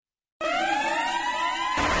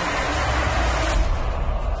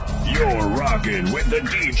You're rocking with the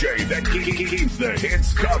DJ that keeps the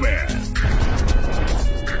hits coming.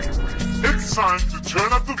 It's time to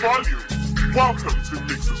turn up the volume. Welcome to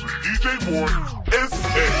Mixes with DJ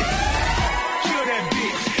MoreSA. Kill that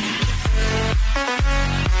bitch.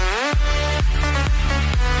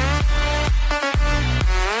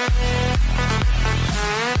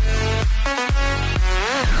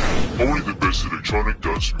 Only the best electronic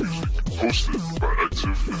dance music, hosted by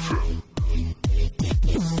Active FM.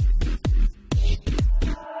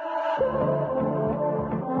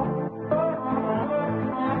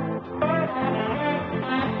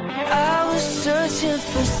 I was searching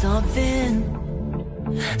for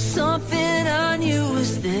something I knew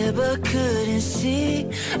was there but couldn't see.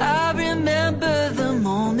 I remember the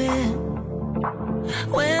moment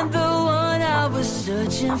when the one I was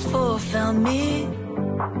searching for found me.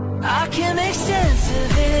 I can't make sense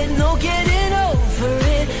of it, no getting over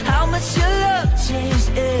it. How much your love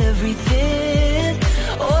changed everything.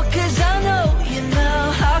 Oh, 'cause I know you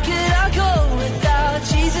now. How could I go without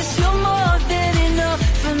Jesus? You're more than enough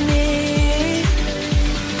for me.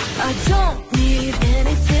 I don't need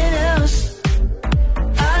anything else.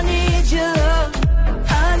 I need your love,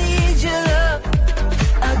 I need your love.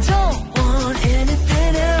 I don't want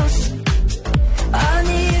anything else. I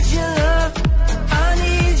need your love, I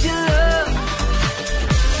need your love.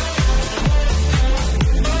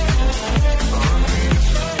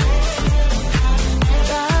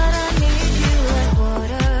 God, I need you like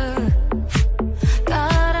water.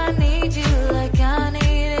 God, I need you like I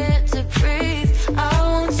need it to breathe. I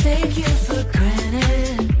won't take you for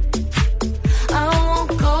granted. I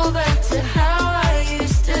won't go back to how I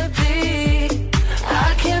used to be.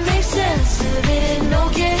 I can't make sense of it, no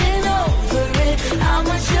getting over it. How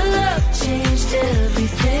much your love changed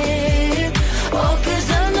everything. Oh, 'cause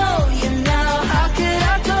I know you now. How could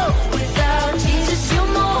I go without Jesus?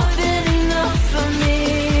 You're more than enough for me.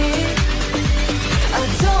 I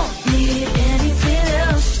don't need anything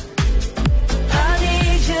else. I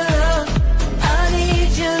need your love, I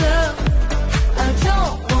need your love. I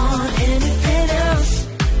don't want anything else.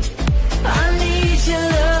 I need your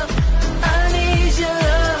love, I need your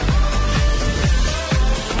love.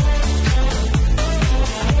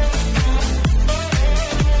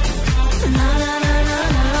 Na na na na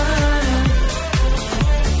na.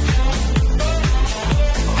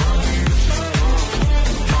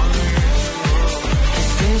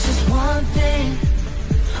 'Cause there's just one thing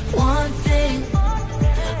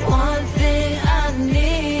I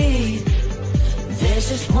need. There's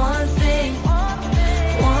just one thing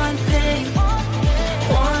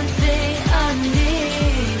I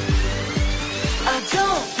need. I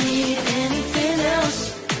don't need anything else.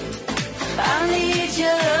 I need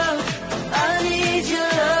your love, I need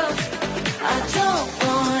your love. I don't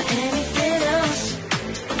want anything else.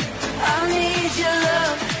 I need your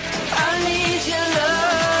love, I need your love.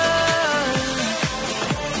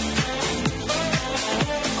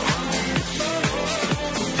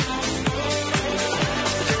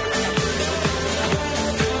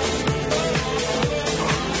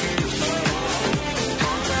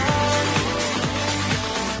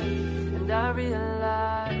 And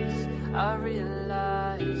I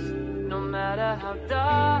realize, no matter how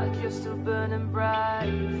dark, you're still burning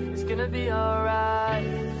bright. It's gonna be alright,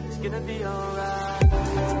 it's gonna be alright.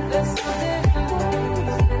 There's something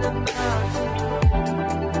about you.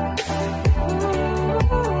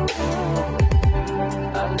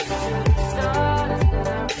 I look to the stars and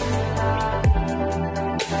I realize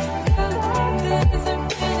your love is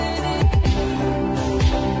infinity.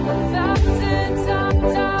 1,000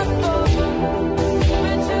 times I fall.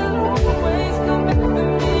 Always come back for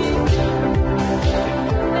me.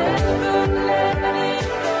 Never let me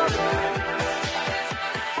go.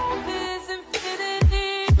 There's infinity.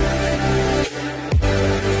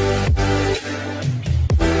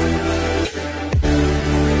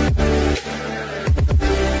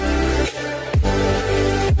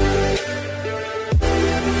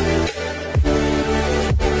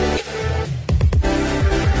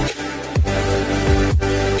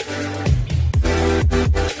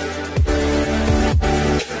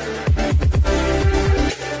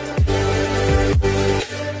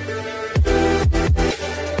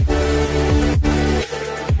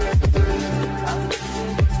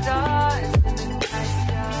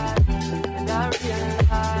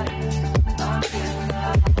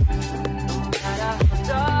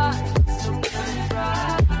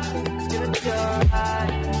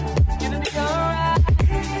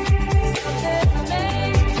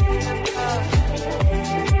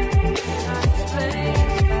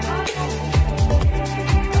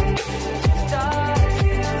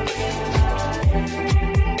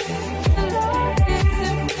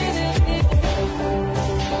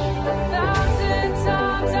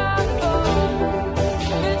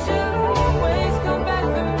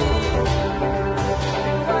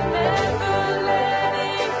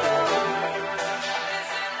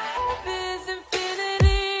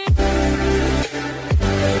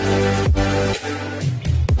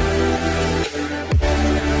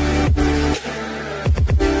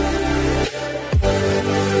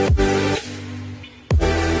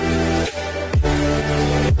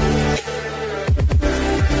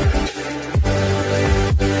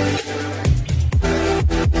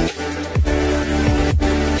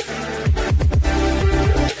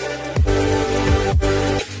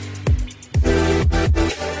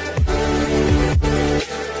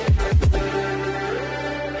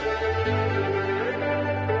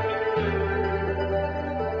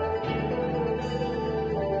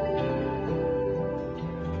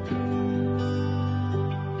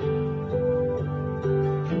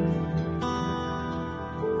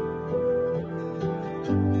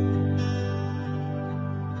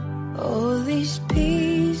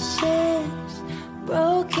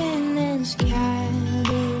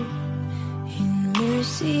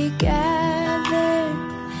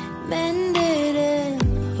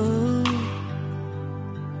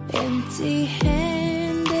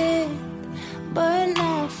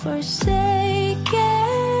 forsaken.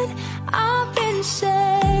 I've been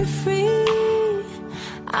set free.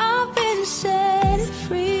 I've been set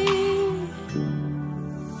free.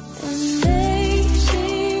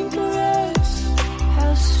 Amazing grace,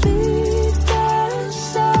 how sweet the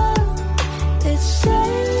sound that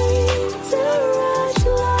saved a wretch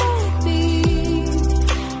like me.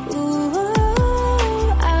 Ooh,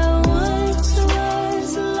 I once was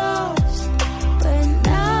lost, but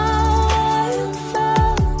now I am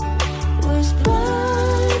found. Was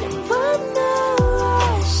blind, but now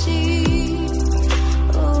I see.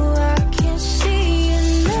 Oh, I can see you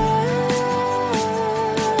now.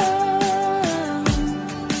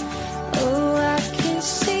 Oh, I can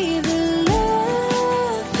see the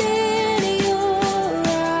love in your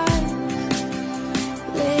eyes,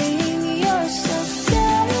 laying yourself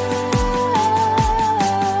down,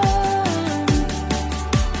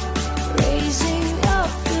 raising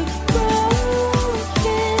up the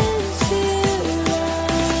broken to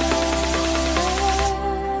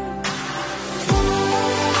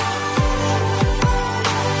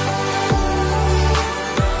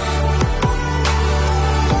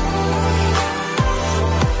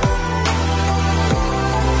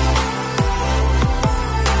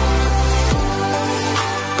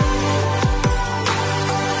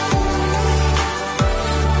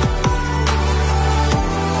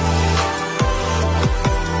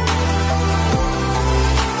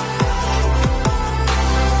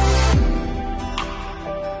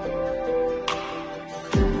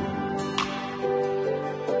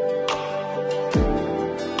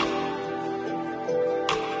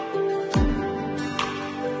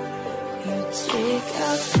You take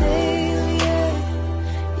out failure,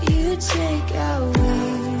 you take out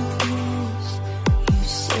weakness. You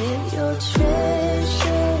save your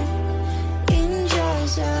treasure in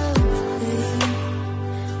jars of clay.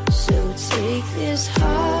 So take this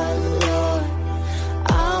heart, Lord,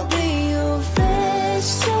 I'll be your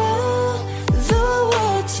vessel, the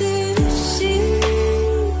world to see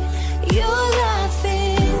your life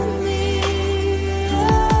in me.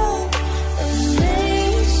 Oh,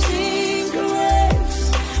 amazing grace,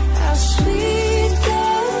 how sweet the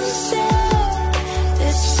sound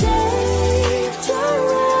that saved a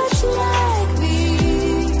wretch like me.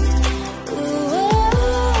 Ooh,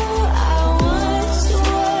 I once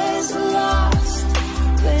was lost,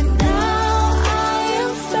 but now I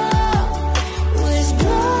am found. Was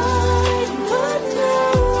blind, but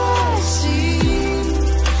now I see.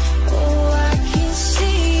 Oh, I can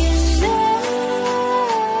see you now.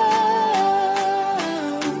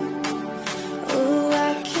 Oh, I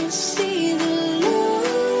can see the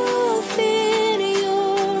love in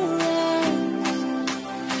your eyes,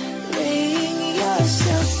 laying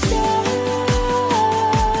yourself down,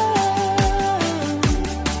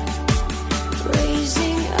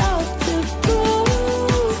 raising up the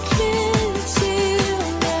broken till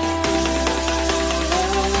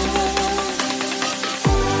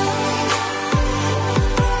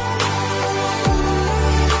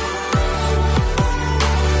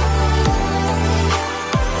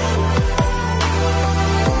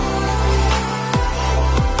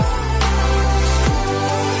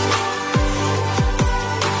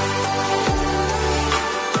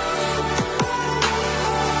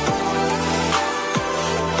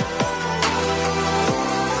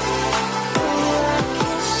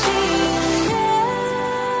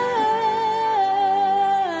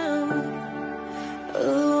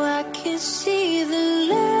oh, I can see the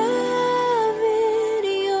love in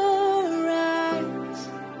your eyes,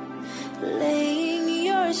 laying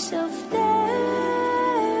yourself down,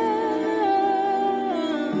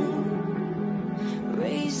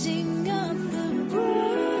 raising up the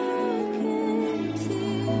broken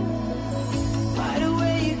till wide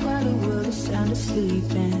awake while the world is sound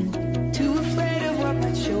asleep, and too afraid of what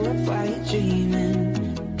might show up while you're dreaming.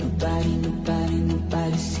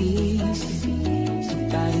 Nobody sees.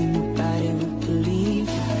 Nobody would believe.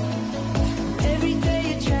 Every day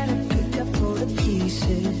you're trying to pick up all the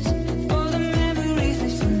pieces, all the memories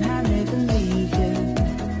that somehow never leave you.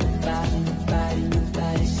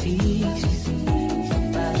 Nobody sees.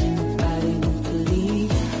 Nobody would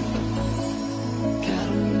believe. God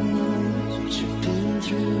only knows what you've been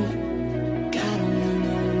through. God only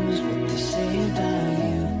knows what they say about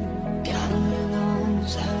you. God only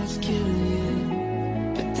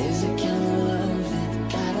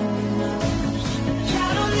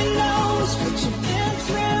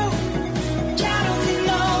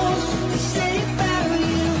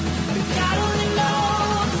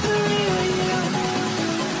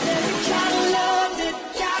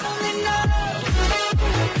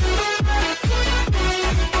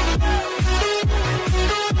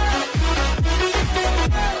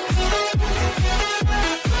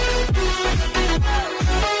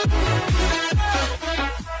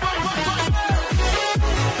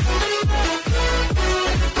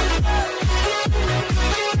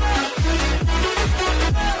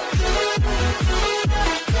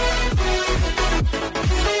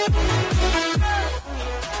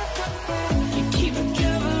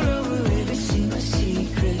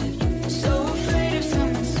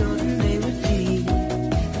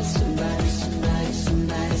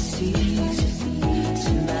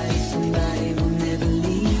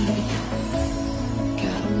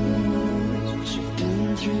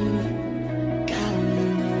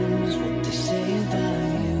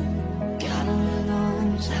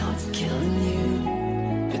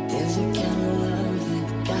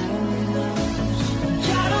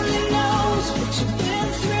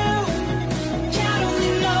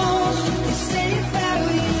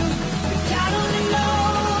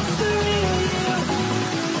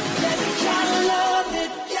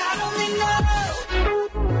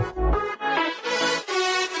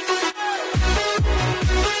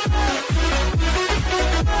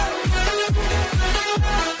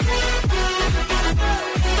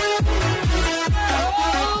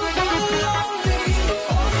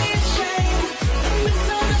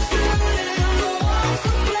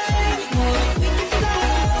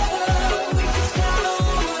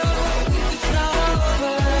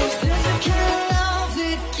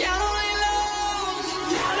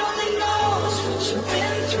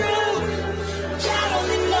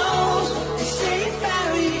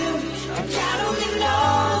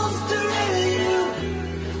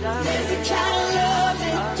There's a kind of love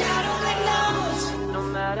that God only knows. No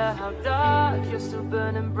matter how dark, you're still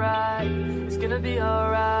burning bright. It's gonna be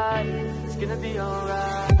alright. It's gonna be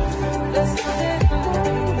alright. There's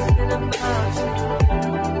nothing about you.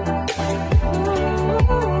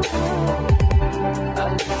 I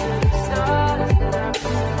look to the stars and I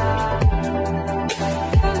realize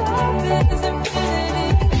your love is infinity.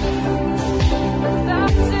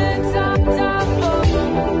 1,000 times I've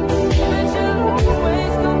fallen, but you'll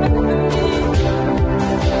always come back for me.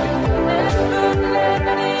 Never let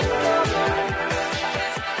it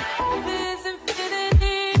go. Love is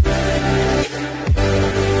infinity.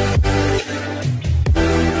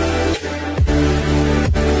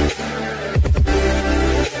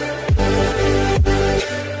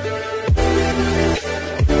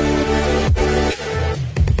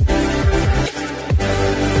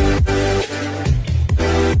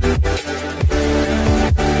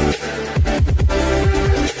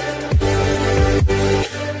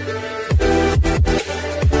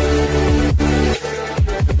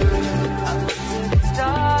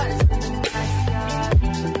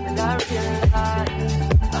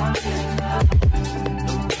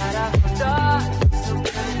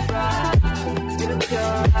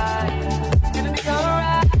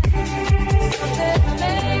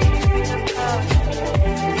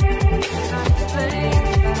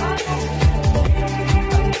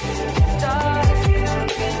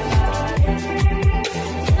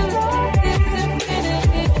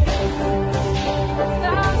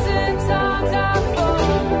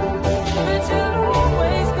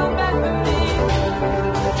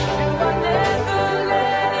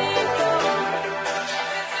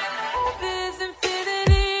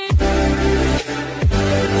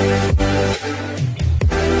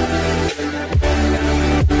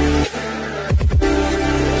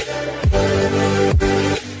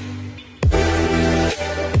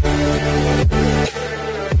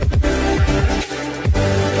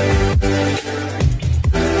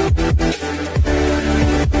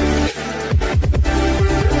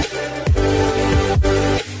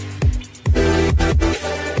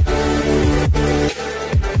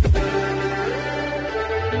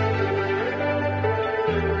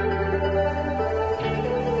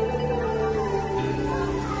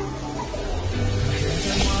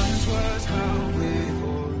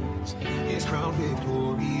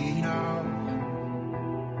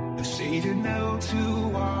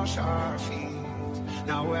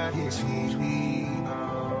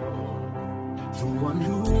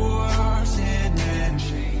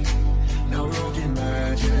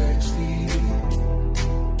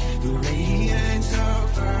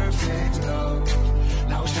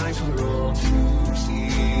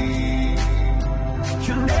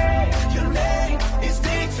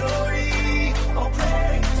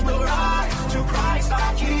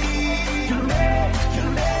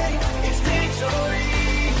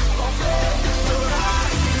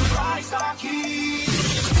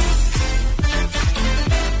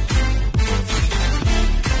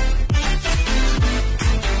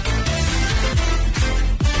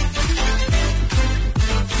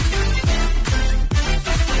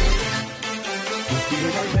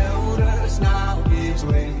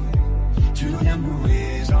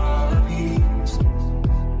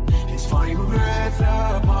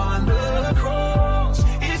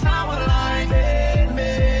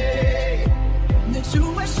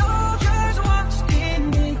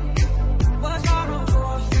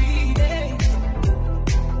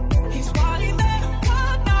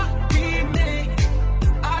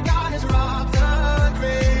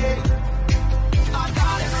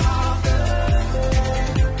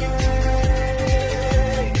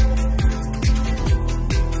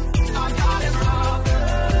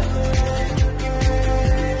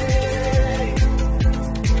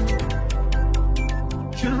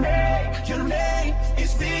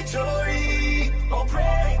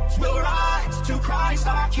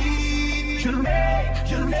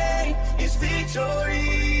 Your name is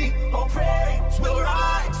victory. Oh, praise will rise.